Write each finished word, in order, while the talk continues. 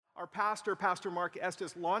Our pastor, Pastor Mark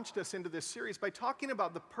Estes, launched us into this series by talking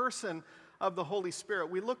about the person of the Holy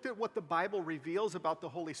Spirit. We looked at what the Bible reveals about the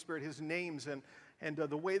Holy Spirit, his names and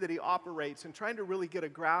the way that he operates, and trying to really get a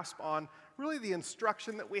grasp on really the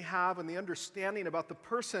instruction that we have and the understanding about the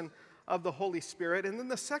person of the Holy Spirit. And then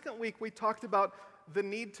the second week, we talked about the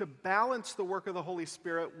need to balance the work of the Holy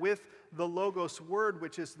Spirit with the Logos Word,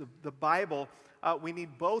 which is the Bible. We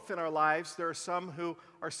need both in our lives. There are some who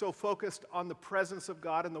are so focused on the presence of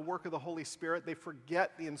God and the work of the Holy Spirit, they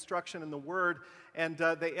forget the instruction in the Word, and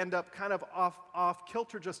they end up kind of off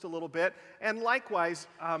kilter just a little bit. And likewise,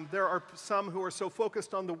 there are some who are so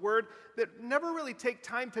focused on the Word that never really take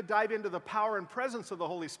time to dive into the power and presence of the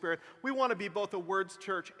Holy Spirit. We want to be both a Words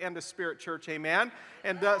church and a Spirit church, amen?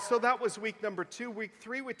 And so that was week number 2. Week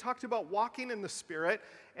 3, we talked about walking in the Spirit.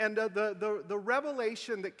 And the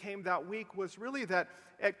revelation that came that week was really that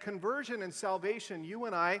at conversion and salvation, you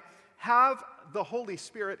and I have the Holy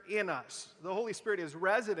Spirit in us. The Holy Spirit is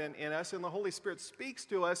resident in us, and the Holy Spirit speaks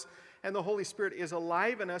to us, and the Holy Spirit is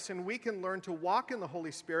alive in us, and we can learn to walk in the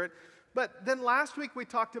Holy Spirit. But then last week we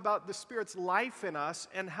talked about the Spirit's life in us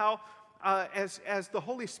and how as the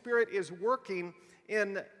Holy Spirit is working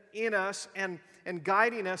in us and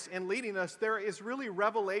guiding us and leading us, there is really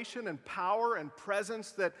revelation and power and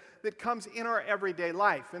presence that comes in our everyday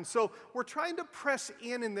life. And so we're trying to press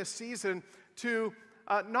in this season to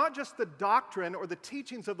not just the doctrine or the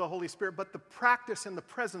teachings of the Holy Spirit, but the practice and the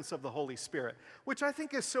presence of the Holy Spirit, which I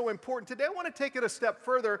think is so important. Today I want to take it a step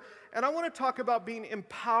further, and I want to talk about being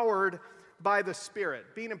empowered by the Spirit.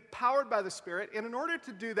 Being empowered by the Spirit, and in order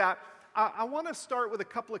to do that, I want to start with a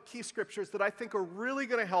couple of key scriptures that I think are really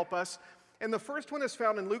going to help us. And the first one is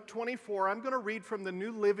found in Luke 24. I'm going to read from the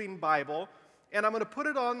New Living Bible, and I'm going to put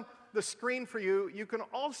it on the screen for you. You can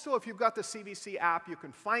also, if you've got the CBC app, you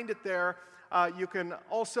can find it there. You can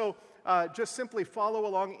also just simply follow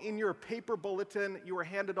along in your paper bulletin you were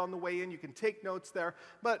handed on the way in. You can take notes there.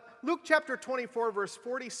 But Luke chapter 24, verse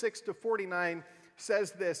 46 to 49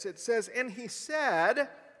 says this. It says, "And he said,"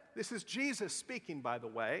 this is Jesus speaking, by the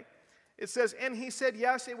way, it says, "And he said,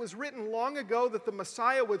 yes, it was written long ago that the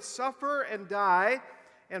Messiah would suffer and die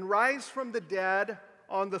and rise from the dead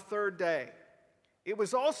on the third day. It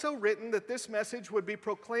was also written that this message would be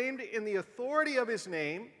proclaimed in the authority of his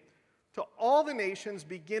name to all the nations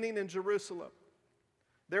beginning in Jerusalem.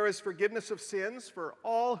 There is forgiveness of sins for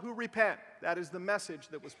all who repent." That is the message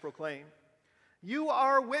that was proclaimed. "You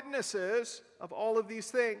are witnesses of all of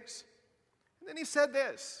these things." And then he said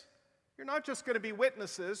this. You're not just going to be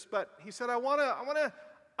witnesses, but he said, I want to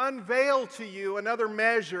unveil to you another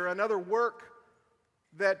measure, another work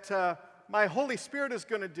that my Holy Spirit is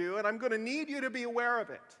going to do, and I'm going to need you to be aware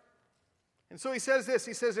of it. And so he says this,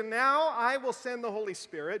 he says, "And now I will send the Holy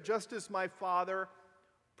Spirit, just as my Father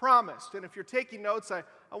promised." And if you're taking notes, I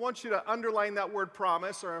want you to underline that word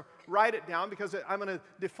promise or write it down, because I'm going to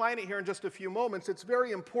define it here in just a few moments. It's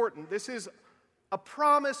very important. This is a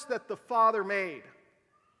promise that the Father made.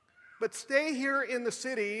 "But stay here in the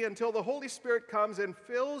city until the Holy Spirit comes and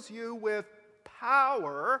fills you with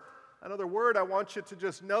power." Another word I want you to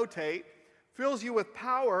just notate. Fills you with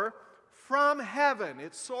power from heaven.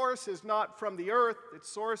 Its source is not from the earth. Its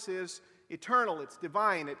source is eternal. It's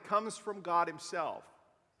divine. It comes from God himself.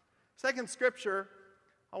 Second scripture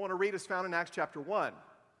I want to read is found in Acts chapter 1.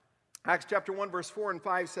 Acts chapter 1, verse 4 and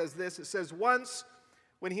 5 says this. It says, "Once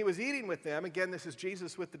when he was eating with them," again, this is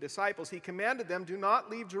Jesus with the disciples, "he commanded them, 'Do not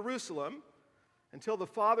leave Jerusalem until the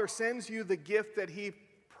Father sends you the gift that he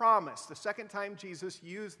promised.'" The second time Jesus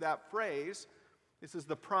used that phrase, this is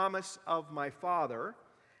the promise of my Father.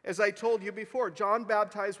 "As I told you before, John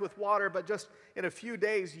baptized with water, but just in a few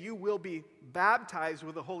days you will be baptized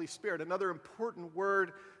with the Holy Spirit." Another important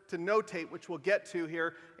word to notate, which we'll get to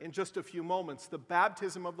here in just a few moments. The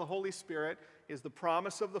baptism of the Holy Spirit is the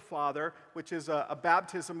promise of the Father, which is a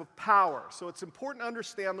baptism of power. So it's important to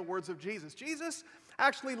understand the words of Jesus. Jesus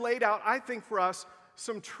actually laid out, I think, for us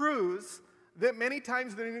some truths that many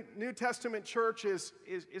times the New Testament church is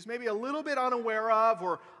maybe a little bit unaware of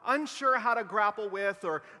or unsure how to grapple with,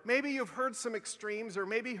 or maybe you've heard some extremes, or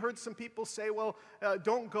maybe heard some people say, well,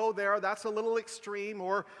 don't go there, that's a little extreme,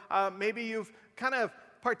 or maybe you've kind of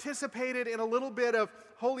participated in a little bit of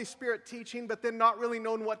Holy Spirit teaching, but then not really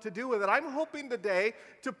known what to do with it. I'm hoping today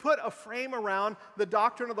to put a frame around the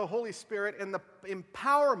doctrine of the Holy Spirit and the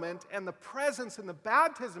empowerment and the presence and the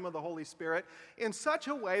baptism of the Holy Spirit in such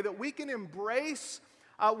a way that we can embrace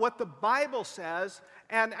what the Bible says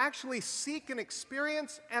and actually seek an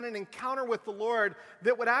experience and an encounter with the Lord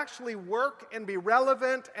that would actually work and be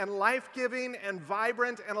relevant and life-giving and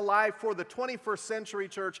vibrant and alive for the 21st century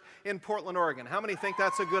church in Portland, Oregon. How many think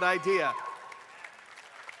that's a good idea?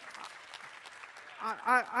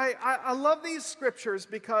 I love these scriptures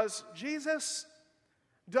because Jesus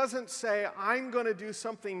doesn't say, I'm going to do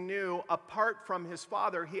something new apart from his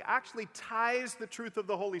Father. He actually ties the truth of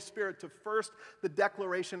the Holy Spirit to first the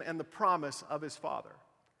declaration and the promise of his Father.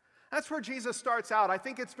 That's where Jesus starts out. I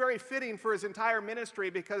think it's very fitting for his entire ministry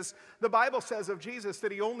because the Bible says of Jesus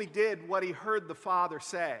that he only did what he heard the Father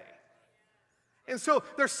say. And so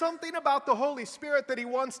there's something about the Holy Spirit that he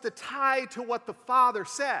wants to tie to what the Father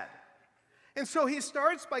said. And so he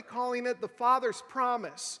starts by calling it the Father's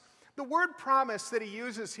promise. The word promise that he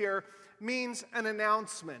uses here means an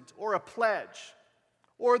announcement or a pledge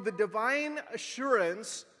or the divine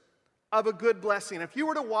assurance of a good blessing. If you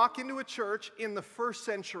were to walk into a church in the first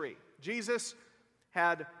century, Jesus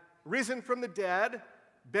had risen from the dead,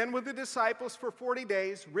 been with the disciples for 40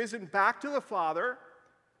 days, risen back to the Father,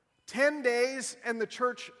 10 days, and the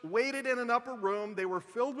church waited in an upper room. They were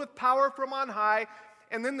filled with power from on high,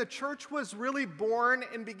 and then the church was really born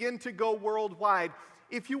and began to go worldwide.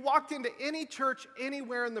 If you walked into any church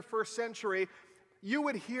anywhere in the first century, you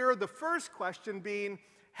would hear the first question being,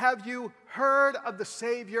 have you heard of the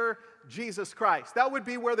Savior, Jesus Christ? That would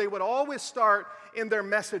be where they would always start in their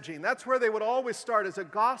messaging. That's where they would always start, as a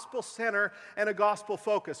gospel center and a gospel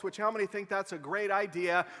focus, which how many think that's a great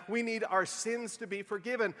idea? We need our sins to be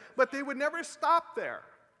forgiven. But they would never stop there.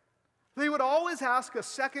 They would always ask a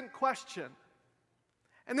second question.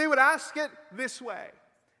 And they would ask it this way.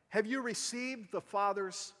 Have you received the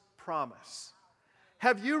Father's promise?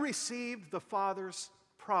 Have you received the Father's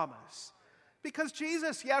promise? Because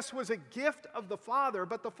Jesus, yes, was a gift of the Father,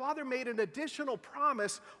 but the Father made an additional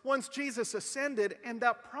promise once Jesus ascended, and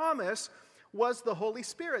that promise was the Holy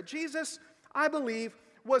Spirit. Jesus, I believe,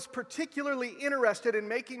 was particularly interested in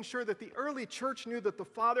making sure that the early church knew that the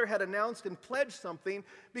Father had announced and pledged something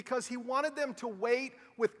because he wanted them to wait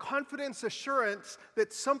with confidence assurance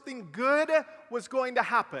that something good was going to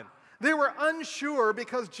happen. They were unsure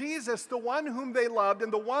because Jesus, the one whom they loved,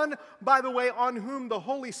 and the one, by the way, on whom the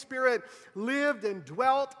Holy Spirit lived and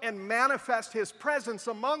dwelt and manifest his presence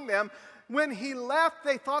among them, when he left,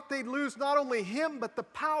 they thought they'd lose not only him, but the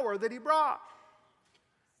power that he brought.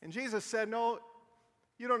 And Jesus said, no,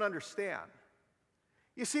 you don't understand.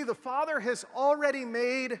 You see, the Father has already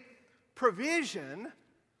made provision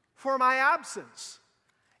for my absence.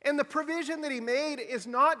 And the provision that he made is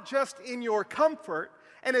not just in your comfort,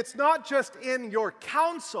 and it's not just in your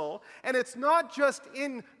counsel, and it's not just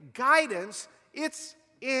in guidance, it's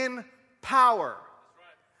in power.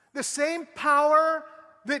 The same power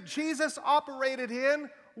that Jesus operated in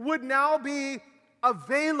would now be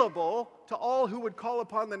available to all who would call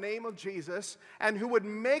upon the name of Jesus and who would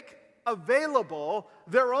make available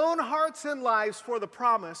their own hearts and lives for the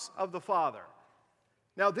promise of the Father.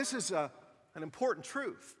 Now, this is an important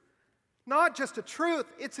truth. Not just a truth,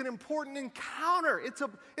 it's an important encounter.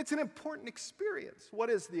 It's an important experience.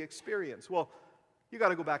 What is the experience? Well, you got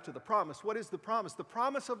to go back to the promise. What is the promise? The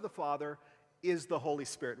promise of the Father is the Holy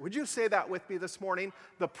Spirit. Would you say that with me this morning?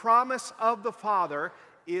 The promise of the Father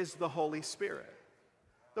is the Holy Spirit.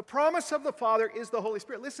 The promise of the Father is the Holy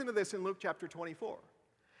Spirit. Listen to this in Luke chapter 24.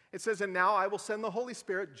 It says, and now I will send the Holy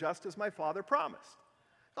Spirit just as my Father promised.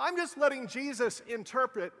 I'm just letting Jesus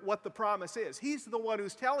interpret what the promise is. He's the one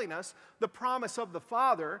who's telling us the promise of the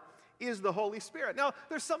Father is the Holy Spirit. Now,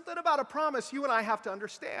 there's something about a promise you and I have to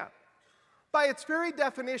understand. By its very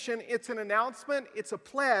definition, it's an announcement, it's a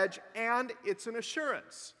pledge, and it's an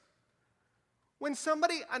assurance. When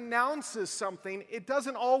somebody announces something, it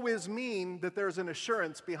doesn't always mean that there's an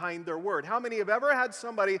assurance behind their word. How many have ever had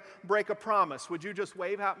somebody break a promise? Would you just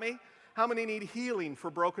wave at me? How many need healing for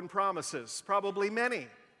broken promises? Probably many.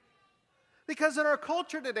 Because in our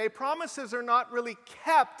culture today, promises are not really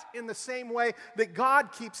kept in the same way that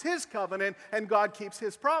God keeps his covenant and God keeps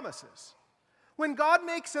his promises. When God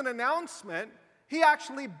makes an announcement, he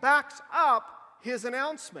actually backs up his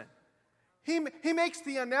announcement. He makes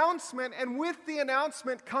the announcement, and with the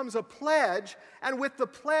announcement comes a pledge, and with the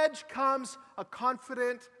pledge comes a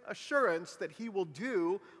confident assurance that he will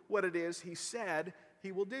do what it is he said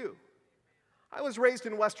he will do. I was raised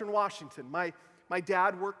in Western Washington. My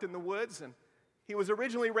dad worked in the woods, and he was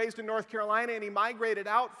originally raised in North Carolina, and he migrated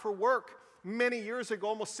out for work many years ago,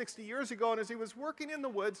 almost 60 years ago, and as he was working in the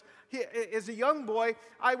woods, as a young boy,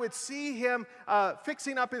 I would see him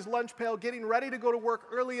fixing up his lunch pail, getting ready to go to work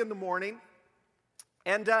early in the morning,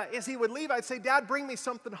 and as he would leave, I'd say, Dad, bring me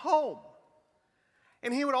something home.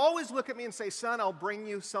 And he would always look at me and say, son, I'll bring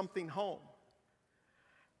you something home.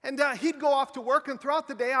 And he'd go off to work, and throughout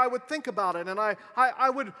the day, I would think about it, and I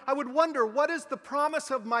would wonder, what is the promise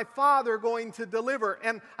of my Father going to deliver?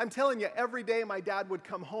 And I'm telling you, every day my dad would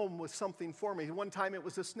come home with something for me. One time it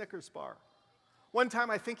was a Snickers bar. One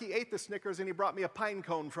time I think he ate the Snickers and he brought me a pine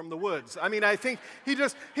cone from the woods. I mean, I think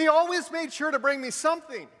he always made sure to bring me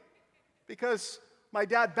something because my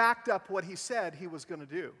dad backed up what he said he was going to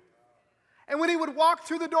do. And when he would walk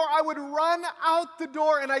through the door, I would run out the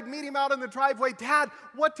door and I'd meet him out in the driveway. Dad,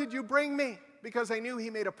 what did you bring me? Because I knew he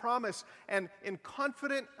made a promise, and in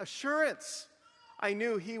confident assurance, I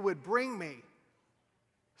knew he would bring me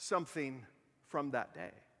something from that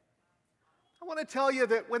day. I want to tell you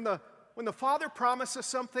that when the Father promises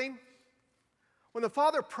something, when the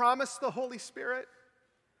Father promised the Holy Spirit,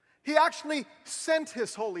 He actually sent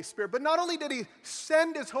His Holy Spirit. But not only did He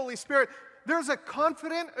send His Holy Spirit, there's a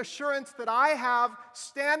confident assurance that I have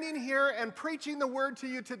standing here and preaching the word to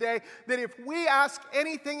you today that if we ask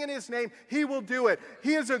anything in His name, He will do it.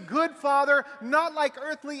 He is a good Father, not like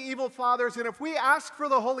earthly evil fathers, and if we ask for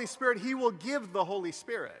the Holy Spirit, He will give the Holy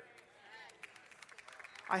Spirit.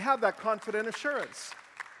 I have that confident assurance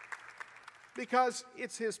because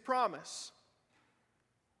it's His promise.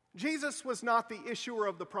 Jesus was not the issuer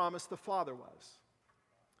of the promise, the Father was.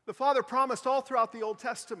 The Father promised all throughout the Old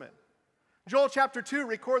Testament. Joel chapter 2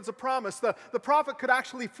 records a promise. The prophet could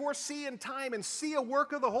actually foresee in time and see a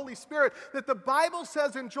work of the Holy Spirit that the Bible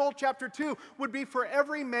says in Joel chapter 2 would be for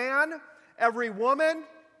every man, every woman,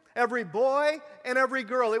 every boy, and every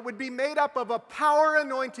girl. It would be made up of a power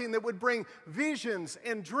anointing that would bring visions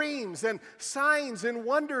and dreams and signs and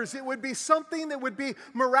wonders. It would be something that would be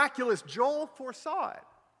miraculous. Joel foresaw it.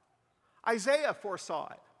 Isaiah foresaw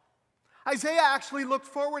it. Isaiah actually looked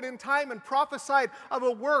forward in time and prophesied of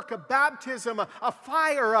a work, a baptism, a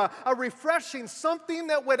fire, a refreshing, something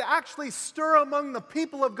that would actually stir among the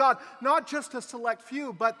people of God, not just a select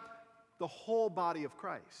few, but the whole body of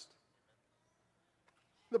Christ.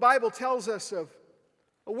 The Bible tells us of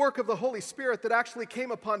a work of the Holy Spirit that actually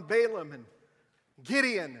came upon Balaam and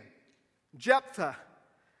Gideon and Jephthah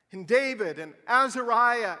and David and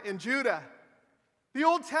Azariah and Judah. The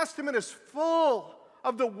Old Testament is full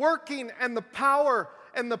of the working and the power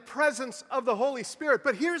and the presence of the Holy Spirit.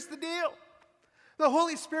 But here's the deal. The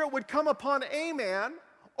Holy Spirit would come upon a man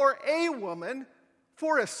or a woman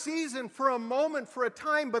for a season, for a moment, for a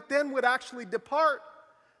time, but then would actually depart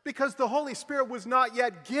because the Holy Spirit was not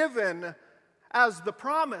yet given as the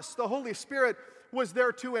promise. The Holy Spirit was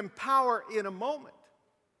there to empower in a moment.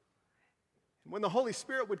 When the Holy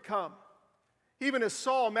Spirit would come, even as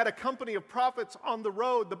Saul met a company of prophets on the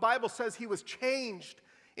road, the Bible says he was changed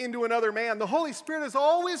into another man. The Holy Spirit has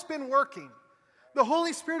always been working. The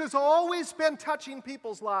Holy Spirit has always been touching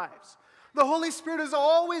people's lives. The Holy Spirit has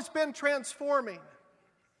always been transforming.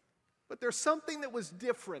 But there's something that was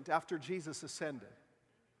different after Jesus ascended.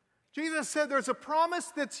 Jesus said there's a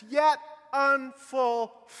promise that's yet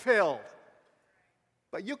unfulfilled.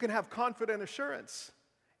 But you can have confident assurance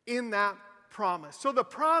in that promise. So the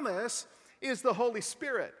promise is the Holy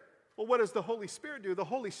Spirit. Well, what does the Holy Spirit do? The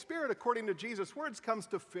Holy Spirit, according to Jesus' words, comes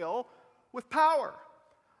to fill with power.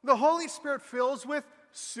 The Holy Spirit fills with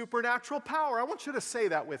supernatural power. I want you to say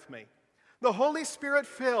that with me. The Holy Spirit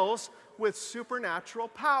fills with supernatural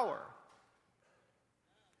power.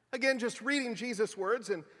 Again, just reading Jesus' words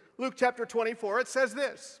in Luke chapter 24, it says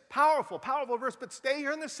this. Powerful, powerful verse, but stay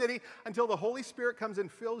here in the city until the Holy Spirit comes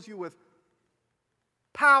and fills you with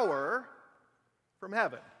power from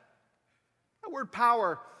heaven. The word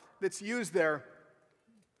power that's used there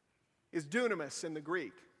is dunamis in the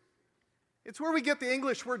Greek. It's where we get the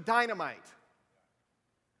English word dynamite.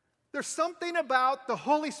 There's something about the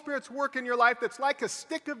Holy Spirit's work in your life that's like a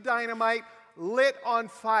stick of dynamite lit on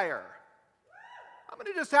fire. I'm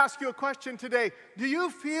going to just ask you a question today. Do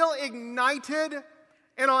you feel ignited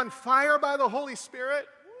and on fire by the Holy Spirit?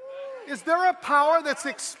 Is there a power that's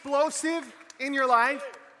explosive in your life?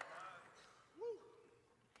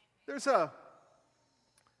 There's a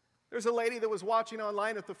lady that was watching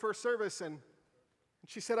online at the first service, and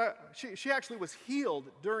she said she actually was healed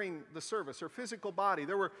during the service, her physical body.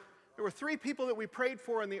 There were 3 people that we prayed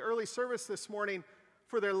for in the early service this morning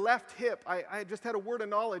for their left hip. I just had a word of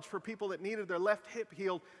knowledge for people that needed their left hip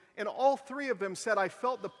healed, and all 3 of them said, I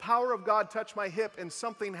felt the power of God touch my hip and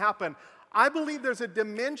something happened. I believe there's a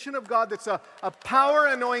dimension of God that's a power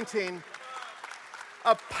anointing,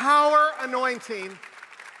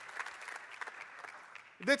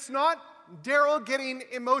 that's not Daryl getting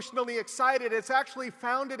emotionally excited. It's actually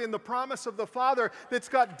founded in the promise of the Father that's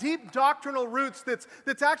got deep doctrinal roots,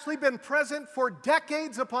 that's actually been present for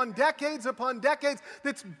decades upon decades upon decades,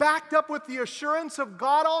 that's backed up with the assurance of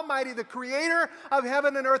God Almighty, the creator of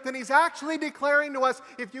heaven and earth. And He's actually declaring to us,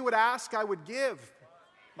 if you would ask, I would give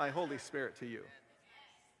my Holy Spirit to you.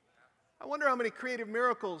 I wonder how many creative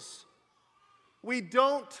miracles we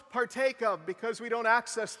don't partake of because we don't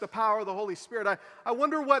access the power of the Holy Spirit. I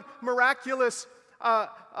wonder what miraculous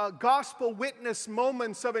gospel witness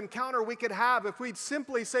moments of encounter we could have if we'd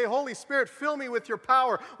simply say, Holy Spirit, fill me with your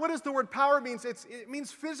power. What does the word power mean? It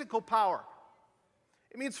means physical power.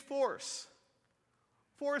 It means force.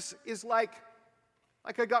 Force is like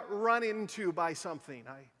I got run into by something.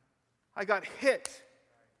 I got hit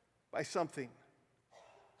by something.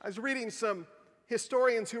 I was reading some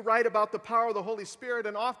historians who write about the power of the Holy Spirit,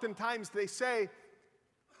 and oftentimes they say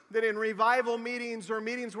that in revival meetings or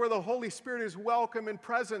meetings where the Holy Spirit is welcome and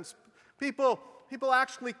present, people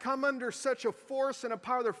actually come under such a force and a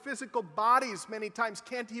power. Their physical bodies many times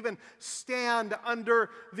can't even stand under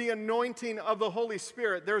the anointing of the Holy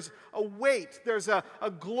Spirit. There's a weight, there's a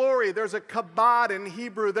glory, there's a kabod in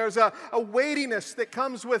Hebrew. There's a weightiness that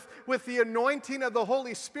comes with the anointing of the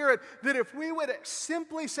Holy Spirit, that if we would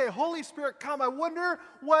simply say, Holy Spirit, come, I wonder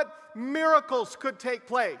what miracles could take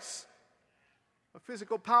place. A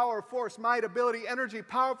physical power, force, might, ability, energy,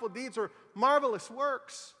 powerful deeds, or marvelous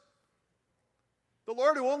works. The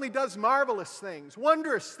Lord who only does marvelous things,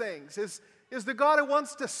 wondrous things, is the God who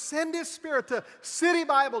wants to send His Spirit to City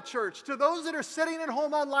Bible Church, to those that are sitting at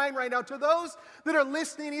home online right now, to those that are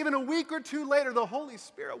listening even a week or two later. The Holy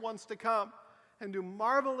Spirit wants to come and do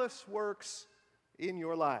marvelous works in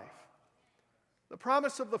your life. The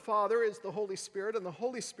promise of the Father is the Holy Spirit, and the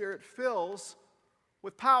Holy Spirit fills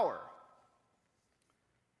with power.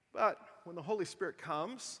 But when the Holy Spirit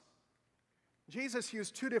comes, Jesus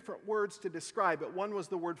used two different words to describe it. One was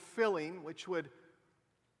the word filling, which would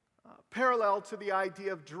parallel to the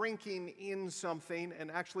idea of drinking in something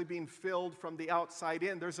and actually being filled from the outside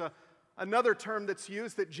in. There's another term that's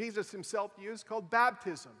used that Jesus himself used called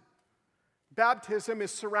baptism. Baptism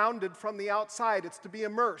is surrounded from the outside. It's to be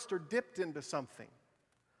immersed or dipped into something.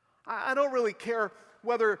 I don't really care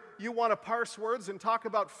whether you want to parse words and talk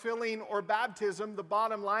about filling or baptism. The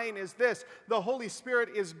bottom line is this: the Holy Spirit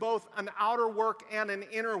is both an outer work and an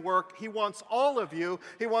inner work. He wants all of you.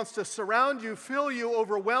 He wants to surround you, fill you,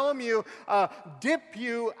 overwhelm you, dip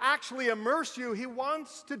you, actually immerse you. He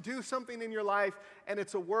wants to do something in your life, and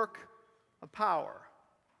it's a work of power.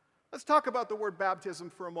 Let's talk about the word baptism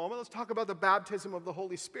for a moment. Let's talk about the baptism of the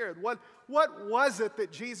Holy Spirit. What was it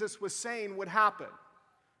that Jesus was saying would happen?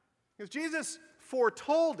 Because Jesus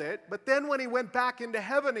foretold it, but then when he went back into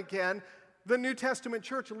heaven again, the New Testament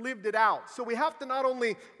church lived it out. So we have to not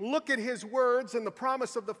only look at his words and the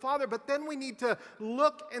promise of the Father, but then we need to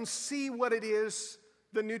look and see what it is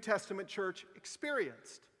the New Testament church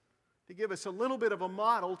experienced to give us a little bit of a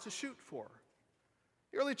model to shoot for.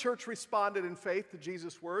 The early church responded in faith to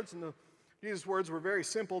Jesus' words, and Jesus' words were very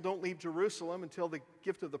simple: don't leave Jerusalem until the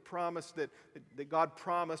gift of the promise that God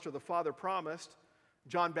promised or the Father promised.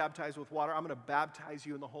 John baptized with water. I'm going to baptize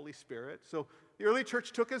you in the Holy Spirit. So the early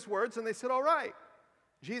church took his words and they said, all right.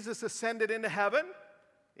 Jesus ascended into heaven.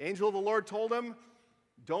 The angel of the Lord told him,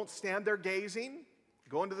 don't stand there gazing.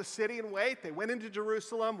 Go into the city and wait. They went into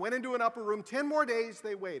Jerusalem, went into an upper room. 10 more days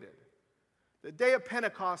they waited. The day of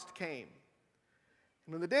Pentecost came.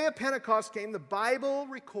 And when the day of Pentecost came, the Bible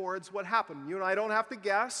records what happened. You and I don't have to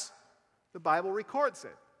guess. The Bible records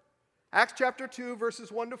it. Acts chapter 2,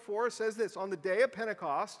 verses 1 to 4 says this: on the day of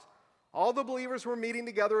Pentecost, all the believers were meeting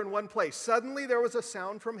together in one place. Suddenly there was a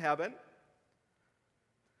sound from heaven.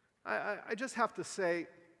 I just have to say,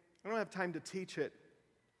 I don't have time to teach it,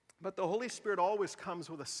 but the Holy Spirit always comes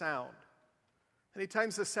with a sound. Many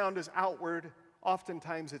times the sound is outward,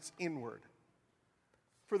 oftentimes it's inward.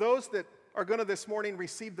 For those that are going to this morning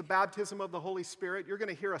receive the baptism of the Holy Spirit, you're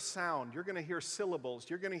going to hear a sound, you're going to hear syllables,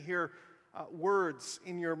 you're going to hear words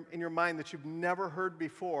in your mind that you've never heard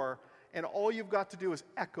before, and all you've got to do is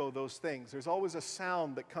echo those things. There's always a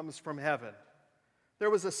sound that comes from heaven. There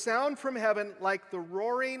was a sound from heaven like the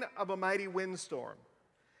roaring of a mighty windstorm,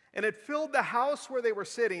 and it filled the house where they were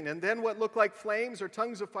sitting. And then what looked like flames or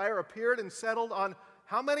tongues of fire appeared and settled on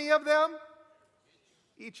how many of them?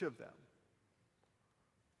 Each of them.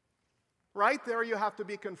 Right there you have to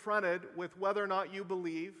be confronted with whether or not you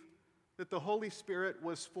believe that the Holy Spirit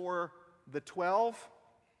was for the 12,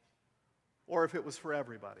 or if it was for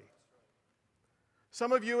everybody.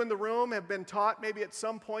 Some of you in the room have been taught maybe at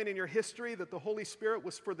some point in your history that the Holy Spirit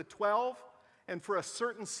was for the 12 and for a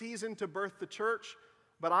certain season to birth the church,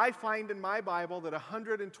 but I find in my Bible that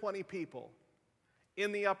 120 people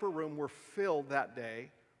in the upper room were filled that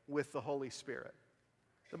day with the Holy Spirit.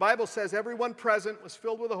 The Bible says everyone present was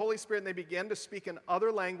filled with the Holy Spirit, and they began to speak in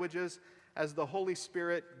other languages as the Holy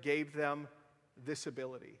Spirit gave them this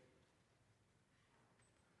ability.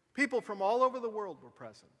 People from all over the world were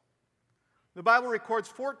present. The Bible records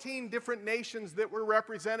 14 different nations that were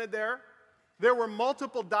represented there. There were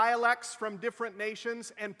multiple dialects from different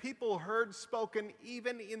nations, and people heard spoken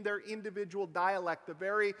even in their individual dialect, the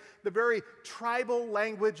very tribal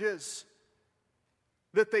languages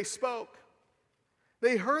that they spoke.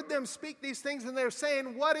 They heard them speak these things, and they're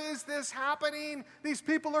saying, what is this happening? These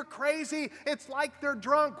people are crazy. It's like they're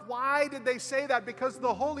drunk. Why did they say that? Because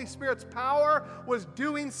the Holy Spirit's power was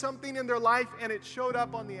doing something in their life, and it showed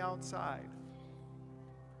up on the outside.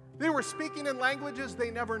 They were speaking in languages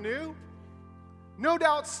they never knew. No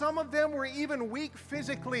doubt some of them were even weak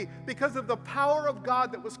physically because of the power of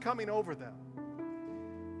God that was coming over them.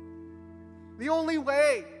 The only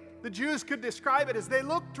way the Jews could describe it is they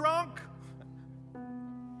looked drunk.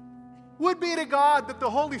 Would be to God that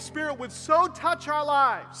the Holy Spirit would so touch our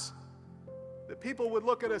lives that people would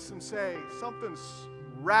look at us and say, something's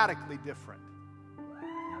radically different.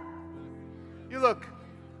 You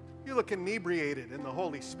look inebriated in the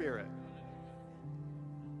Holy Spirit.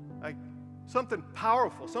 Like something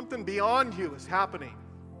powerful, something beyond you is happening.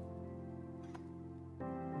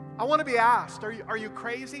 I want to be asked, are you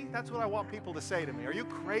crazy? That's what I want people to say to me. Are you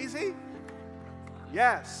crazy?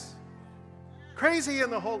 Yes. Crazy in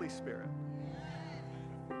the Holy Spirit.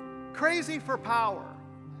 Crazy for power.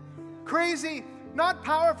 Crazy, not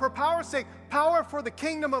power for power's sake, power for the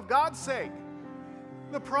kingdom of God's sake.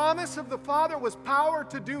 The promise of the Father was power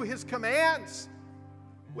to do His commands,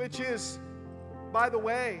 which is, by the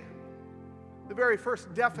way, the very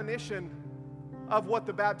first definition of what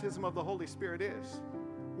the baptism of the Holy Spirit is.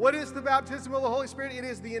 What is the baptism of the Holy Spirit? It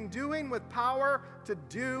is the enduing with power to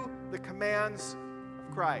do the commands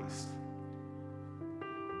of Christ.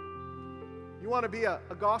 You want to be a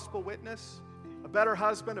gospel witness, a better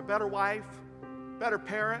husband, a better wife, better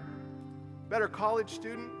parent, better college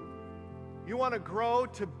student? You want to grow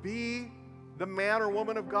to be the man or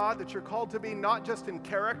woman of God that you're called to be, not just in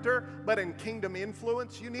character, but in kingdom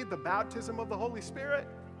influence? You need the baptism of the Holy Spirit.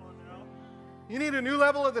 You need a new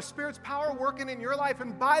level of the Spirit's power working in your life.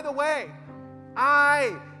 And by the way,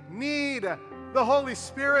 I need the Holy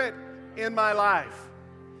Spirit in my life.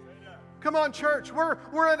 Come on, church.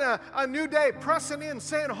 We're in a new day, pressing in,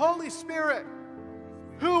 saying, Holy Spirit,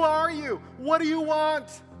 who are you? What do you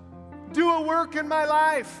want? Do a work in my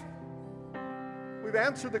life. We've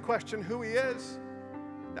answered the question, who He is.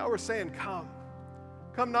 Now we're saying, come.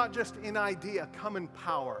 Come not just in idea, come in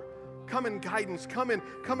power. Come in guidance. Come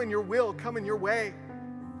in your will. Come in your way.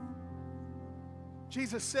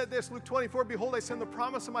 Jesus said this, Luke 24, behold, I send the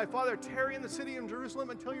promise of my Father. Tarry in the city of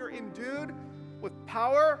Jerusalem until you're endued with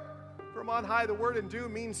power from on high. The word endue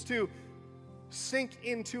means to sink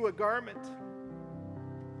into a garment.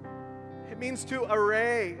 It means to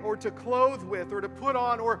array or to clothe with or to put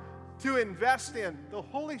on or to invest in. The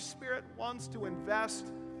Holy Spirit wants to invest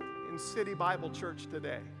in City Bible Church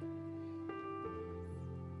today.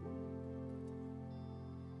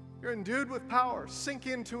 You're endued with power. Sink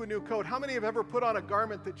into a new coat. How many have ever put on a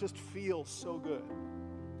garment that just feels so good?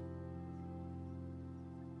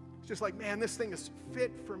 It's just like, man, this thing is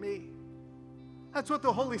fit for me. That's what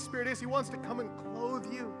the Holy Spirit is. He wants to come and clothe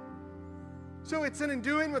you. So it's an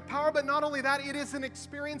enduing with power, but not only that, it is an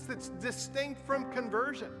experience that's distinct from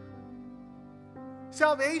conversion.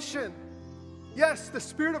 Salvation. Yes, the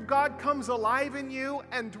Spirit of God comes alive in you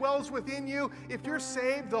and dwells within you. If you're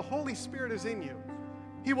saved, the Holy Spirit is in you.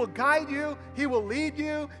 He will guide you. He will lead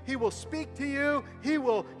you. He will speak to you. He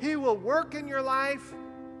will work in your life.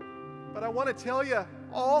 But I want to tell you,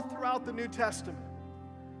 all throughout the New Testament,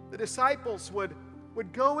 the disciples would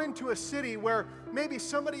go into a city where maybe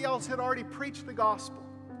somebody else had already preached the gospel.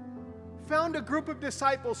 Found a group of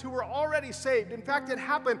disciples who were already saved. In fact, it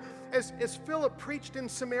happened as Philip preached in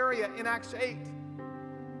Samaria in Acts 8.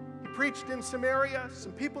 He preached in Samaria.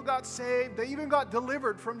 Some people got saved. They even got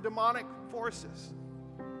delivered from demonic forces.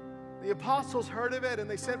 The apostles heard of it, and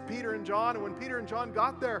they sent Peter and John. And when Peter and John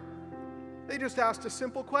got there, they just asked a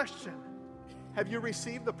simple question. Have you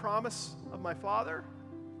received the promise of my Father?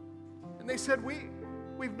 And they said,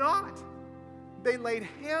 we've not. They laid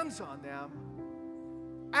hands on them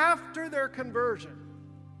after their conversion.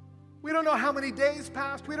 We don't know how many days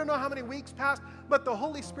passed. We don't know how many weeks passed. But the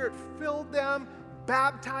Holy Spirit filled them,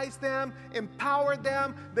 baptized them, empowered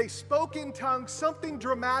them. They spoke in tongues. Something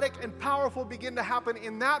dramatic and powerful began to happen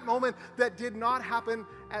in that moment that did not happen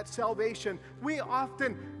at salvation. We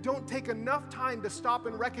often don't take enough time to stop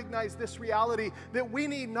and recognize this reality that we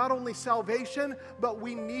need not only salvation, but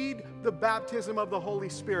we need the baptism of the Holy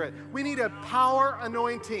Spirit. We need a power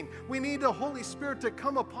anointing. We need the Holy Spirit to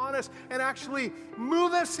come upon us and actually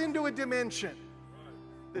move us into a dimension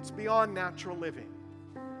that's beyond natural living.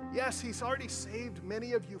 Yes, He's already saved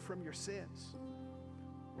many of you from your sins.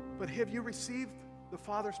 But have you received the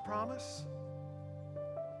Father's promise?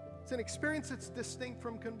 It's an experience that's distinct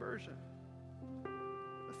from conversion.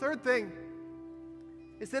 The third thing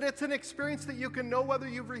is that it's an experience that you can know whether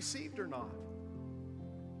you've received or not.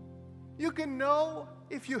 You can know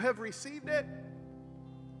if you have received it.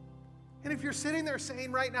 And if you're sitting there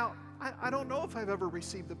saying right now, I don't know if I've ever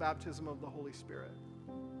received the baptism of the Holy Spirit.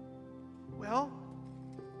 Well,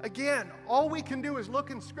 again, all we can do is look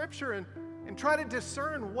in Scripture and try to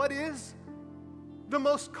discern what is the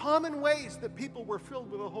most common ways that people were filled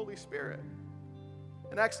with the Holy Spirit.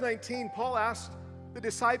 In Acts 19, Paul asked the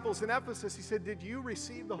disciples in Ephesus, he said, did you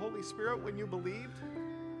receive the Holy Spirit when you believed?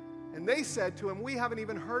 And they said to him, we haven't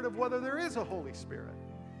even heard of whether there is a Holy Spirit.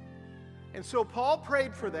 And so Paul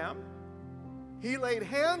prayed for them. He laid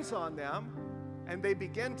hands on them, and they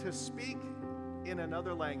began to speak in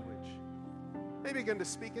another language. They began to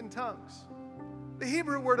speak in tongues. The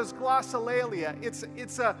Hebrew word is glossolalia.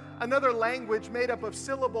 It's another language made up of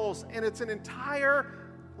syllables, and it's an entire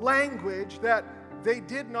language that they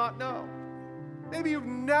did not know. Maybe you've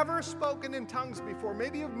never spoken in tongues before.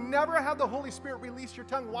 Maybe you've never had the Holy Spirit release your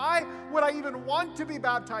tongue. Why would I even want to be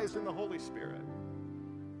baptized in the Holy Spirit?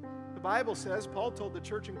 The Bible says, Paul told the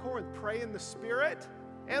church in Corinth, pray in the Spirit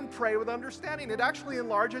and pray with understanding. It actually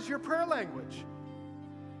enlarges your prayer language.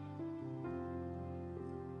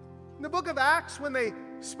 In the book of Acts, when they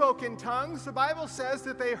spoke in tongues, the Bible says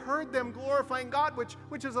that they heard them glorifying God,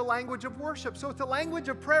 which is a language of worship. So it's a language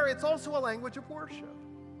of prayer. It's also a language of worship.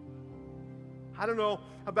 I don't know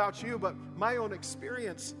about you, but my own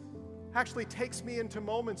experience actually takes me into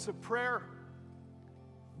moments of prayer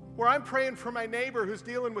where I'm praying for my neighbor who's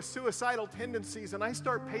dealing with suicidal tendencies, and I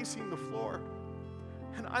start pacing the floor,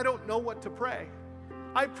 and I don't know what to pray.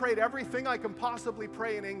 I've prayed everything I can possibly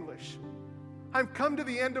pray in English. I've come to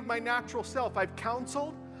the end of my natural self. I've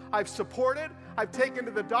counseled, I've supported, I've taken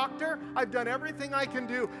to the doctor, I've done everything I can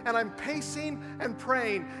do, and I'm pacing and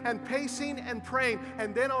praying, and pacing and praying,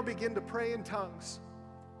 and then I'll begin to pray in tongues.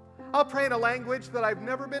 I'll pray in a language that I've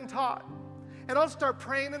never been taught, and I'll start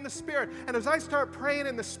praying in the Spirit. And as I start praying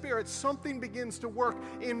in the Spirit, something begins to work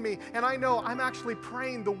in me, and I know I'm actually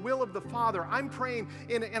praying the will of the Father. I'm praying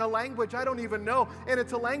in a language I don't even know, and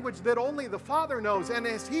it's a language that only the Father knows. And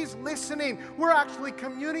as He's listening, we're actually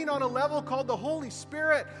communing on a level called the Holy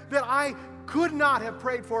Spirit that I could not have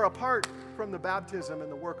prayed for apart from the baptism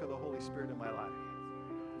and the work of the Holy Spirit in my life.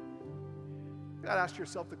 You got to ask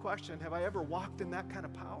yourself the question, have I ever walked in that kind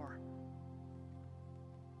of power?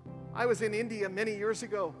 I was in India many years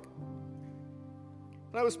ago,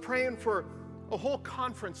 and I was praying for a whole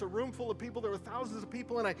conference, a room full of people. There were thousands of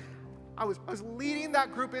people, and I was leading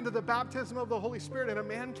that group into the baptism of the Holy Spirit, and a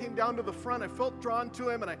man came down to the front. I felt drawn to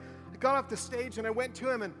him, and I got off the stage, and I went to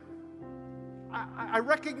him, and I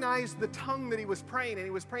recognized the tongue that he was praying, and he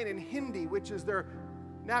was praying in Hindi, which is their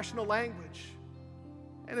national language.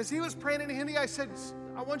 And as he was praying in Hindi, I said,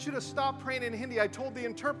 I want you to stop praying in Hindi. I told the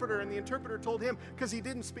interpreter, and the interpreter told him, because he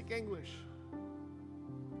didn't speak English.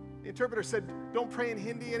 The interpreter said, don't pray in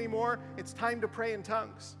Hindi anymore. It's time to pray in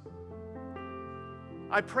tongues.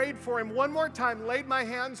 I prayed for him one more time, laid my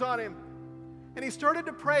hands on him, and he started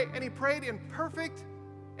to pray, and he prayed in perfect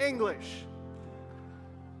English.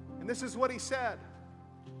 And this is what he said: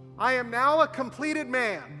 I am now a completed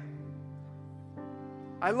man.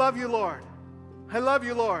 I love you, Lord. I love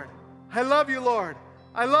you, Lord. I love you, Lord.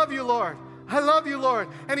 I love you, Lord. I love you, Lord.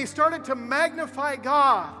 And he started to magnify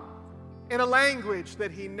God in a language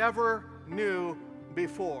that he never knew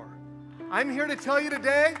before. I'm here to tell you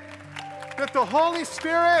today that the Holy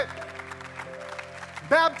Spirit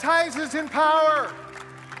baptizes in power.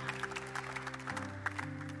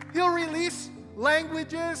 He'll release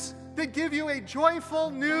languages that give you a joyful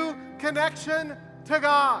new connection to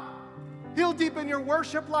God. He'll deepen your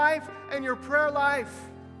worship life and your prayer life,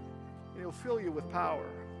 and He'll fill you with power.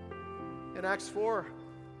 In Acts 4,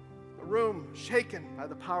 a room shaken by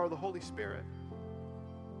the power of the Holy Spirit.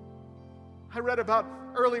 I read about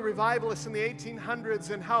early revivalists in the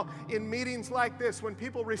 1800s and how in meetings like this, when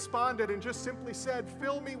people responded and just simply said,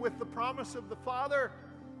 fill me with the promise of the Father,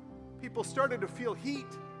 people started to feel heat,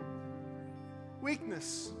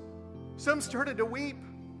 weakness. Some started to weep.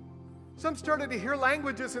 Some started to hear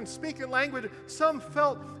languages and speak in language. Some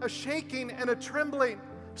felt a shaking and a trembling.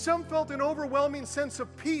 Some felt an overwhelming sense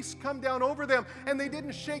of peace come down over them, and they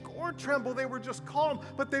didn't shake or tremble. They were just calm,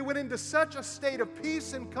 but they went into such a state of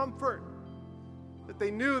peace and comfort that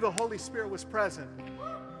they knew the Holy Spirit was present.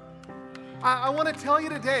 I want to tell you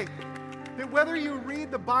today that whether you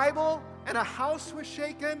read the Bible and a house was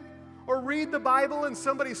shaken, or read the Bible and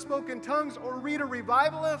somebody spoke in tongues, or read a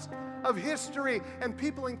revivalist of history and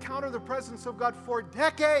people encounter the presence of God for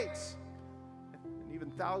decades, and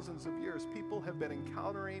even thousands of years, people have been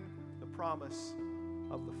encountering the promise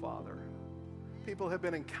of the Father. People have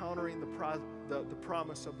been encountering the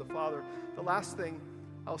promise of the Father. The last thing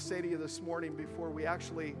I'll say to you this morning before we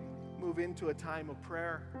actually move into a time of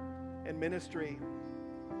prayer and ministry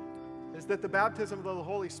is that the baptism of the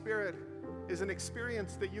Holy Spirit is an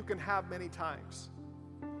experience that you can have many times.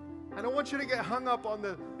 I don't want you to get hung up on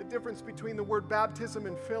the difference between the word baptism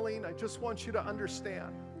and filling. I just want you to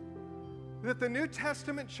understand that the New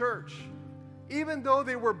Testament church, even though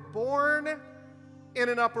they were born in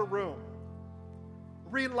an upper room,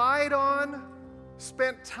 relied on,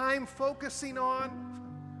 spent time focusing on,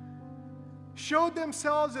 showed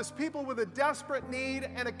themselves as people with a desperate need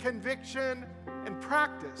and a conviction and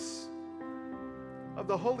practice of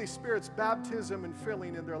the Holy Spirit's baptism and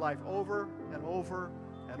filling in their life over and over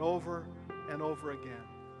and over and over again.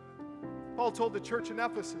 Paul told the church in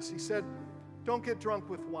Ephesus, he said, don't get drunk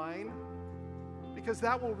with wine because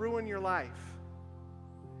that will ruin your life.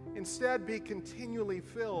 Instead, be continually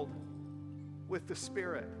filled with the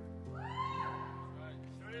Spirit.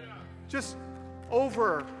 Just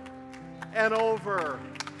over and over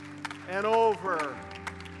and over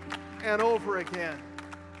and over again.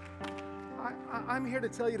 I'm here to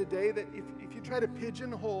tell you today that if you try to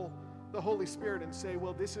pigeonhole the Holy Spirit and say,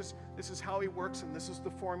 well, this is how he works and this is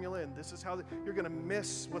the formula and this is how you're going to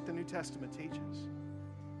miss what the New Testament teaches.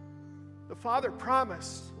 The Father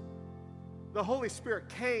promised, the Holy Spirit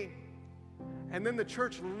came, and then the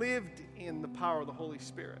church lived in the power of the Holy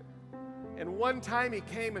Spirit. And one time he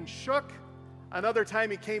came and shook, another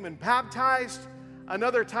time he came and baptized,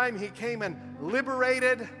 another time he came and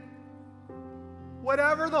liberated.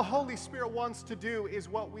 Whatever the Holy Spirit wants to do is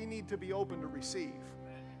what we need to be open to receive.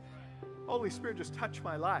 Holy Spirit, just touch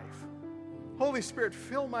my life. Holy Spirit,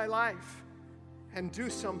 fill my life and do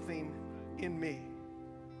something in me.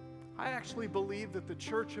 I actually believe that the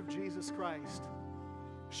Church of Jesus Christ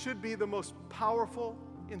should be the most powerful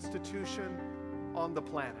institution on the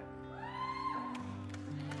planet.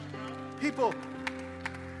 People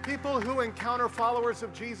who encounter followers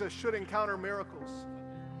of Jesus should encounter miracles.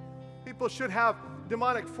 People should have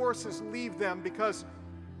demonic forces leave them because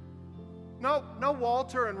no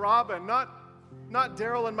Walter and Robin, not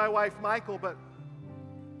Daryl and my wife Michael, but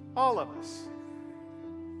all of us.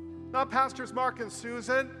 Not Pastors Mark and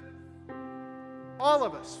Susan, all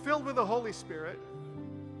of us filled with the Holy Spirit,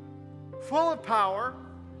 full of power,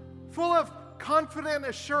 full of confident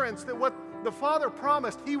assurance that what the Father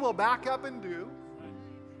promised He will back up and do.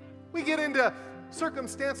 We get into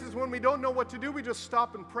circumstances when we don't know what to do, we just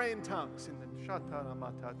stop and pray in tongues.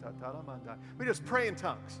 We just pray in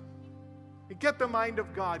tongues. You get the mind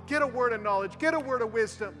of God, get a word of knowledge, get a word of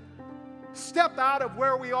wisdom. Step out of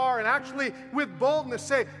where we are and actually with boldness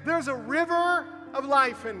say, there's a river of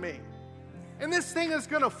life in me. And this thing is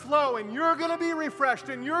going to flow and you're going to be refreshed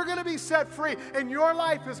and you're going to be set free and your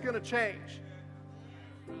life is going to change.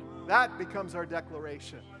 That becomes our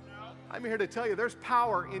declaration. I'm here to tell you there's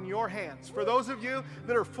power in your hands. For those of you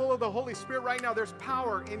that are full of the Holy Spirit right now, there's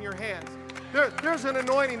power in your hands. There's an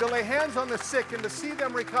anointing to lay hands on the sick and to see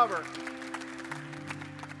them recover.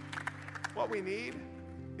 What we need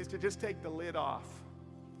is to just take the lid off.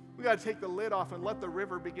 We got to take the lid off and let the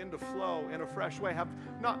river begin to flow in a fresh way. Have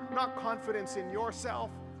not confidence in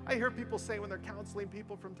yourself. I hear people say when they're counseling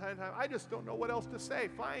people from time to time, I just don't know what else to say.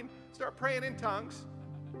 Fine, start praying in tongues.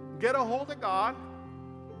 Get a hold of God.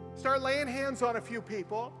 Start laying hands on a few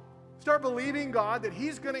people. Start believing God that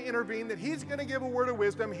He's going to intervene, that He's going to give a word of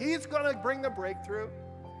wisdom. He's going to bring the breakthrough.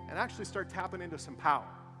 And actually start tapping into some power.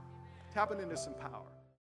 Tapping into some power.